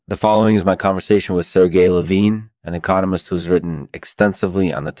The following is my conversation with Sergey Levine, an economist who's written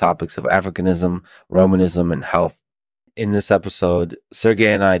extensively on the topics of Africanism, Romanism, and health. In this episode,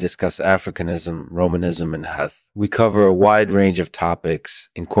 Sergey and I discuss Africanism, Romanism, and health. We cover a wide range of topics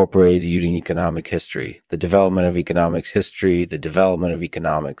incorporated using economic history, the development of economics history, the development of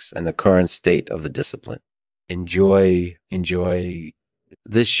economics, and the current state of the discipline. Enjoy.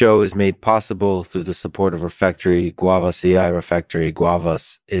 This show is made possible through the support of Refectory, Guavas AI Refectory.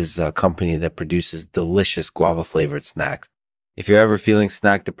 Guavas is a company that produces delicious guava-flavored snacks. If you're ever feeling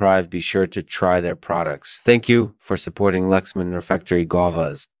snack deprived, be sure to try their products. Thank you for supporting Lexman Refectory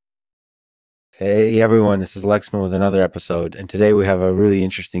Guavas. Hey everyone, this is Lexman with another episode, and today we have a really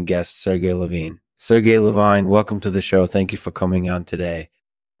interesting guest, Sergey Levine. Sergey Levine, welcome to the show. Thank you for coming on today.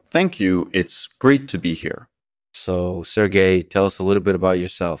 Thank you. It's great to be here. So, Sergey, tell us a little bit about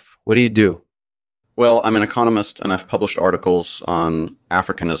yourself. What do you do? Well, I'm an economist, and I've published articles on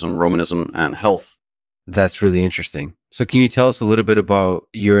Africanism, Romanism, and health. That's really interesting. So can you tell us a little bit about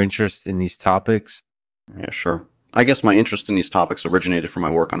your interest in these topics? Yeah, sure. I guess my interest in these topics originated from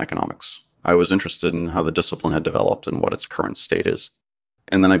my work on economics. I was interested in how the discipline had developed and what its current state is.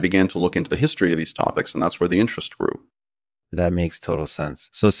 And then I began to look into the history of these topics, and that's where the interest grew. That makes total sense.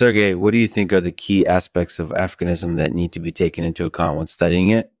 So, Sergey, what do you think are the key aspects of Africanism that need to be taken into account when studying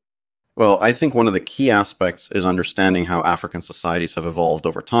it? Well, I think one of the key aspects is understanding how African societies have evolved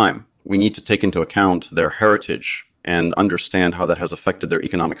over time. We need to take into account their heritage and understand how that has affected their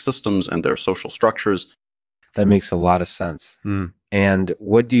economic systems and their social structures. That makes a lot of sense. And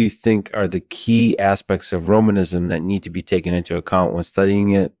what do you think are the key aspects of Romanism that need to be taken into account when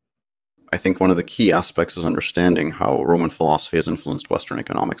studying it? I think one of the key aspects is understanding how Roman philosophy has influenced Western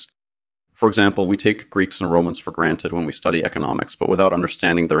economics. For example, we take Greeks and Romans for granted when we study economics, but without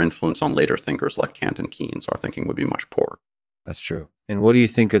understanding their influence on later thinkers like Kant and Keynes, our thinking would be much poorer. That's true. And what do you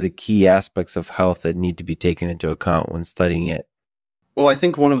think are the key aspects of health that need to be taken into account when studying it? Well, I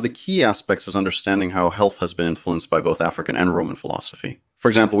think one of the key aspects is understanding how health has been influenced by both African and Roman philosophy. For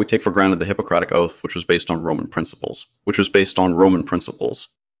example, we take for granted the Hippocratic Oath, which was based on Roman principles.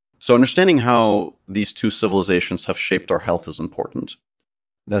 So understanding how these two civilizations have shaped our health is important.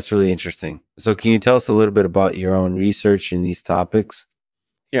 That's really interesting. So can you tell us a little bit about your own research in these topics?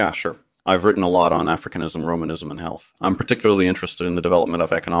 Yeah, sure. I've written a lot on Africanism, Romanism, and health. I'm particularly interested in the development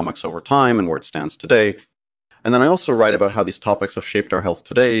of economics over time and where it stands today. And then I also write about how these topics have shaped our health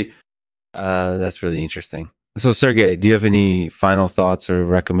today. That's really interesting. So, Sergey, do you have any final thoughts or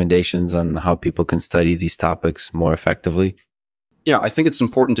recommendations on how people can study these topics more effectively? Yeah, I think it's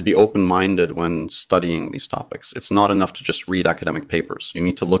important to be open-minded when studying these topics. It's not enough to just read academic papers. You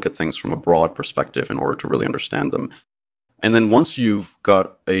need to look at things from a broad perspective in order to really understand them. And then once you've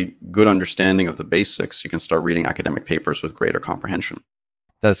got a good understanding of the basics, you can start reading academic papers with greater comprehension.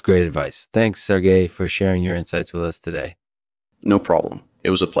 That's great advice. Thanks, Sergey, for sharing your insights with us today. No problem.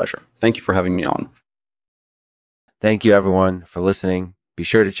 It was a pleasure. Thank you for having me on. Thank you, everyone, for listening. Be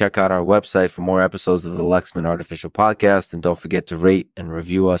sure to check out our website for more episodes of the Lexman Artificial Podcast, and don't forget to rate and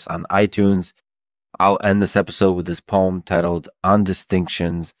review us on iTunes. I'll end this episode with this poem titled On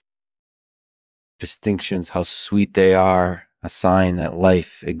Distinctions. Distinctions, how sweet they are, a sign that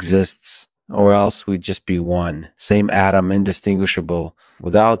life exists, or else we'd just be one. Same atom, indistinguishable,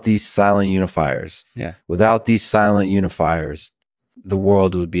 without these silent unifiers. Without these silent unifiers, the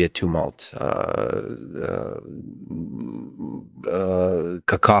world would be a tumult,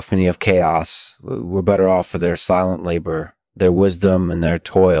 cacophony of chaos. We're better off for their silent labor, their wisdom and their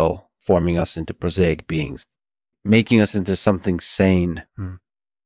toil, forming us into prosaic beings, making us into something sane,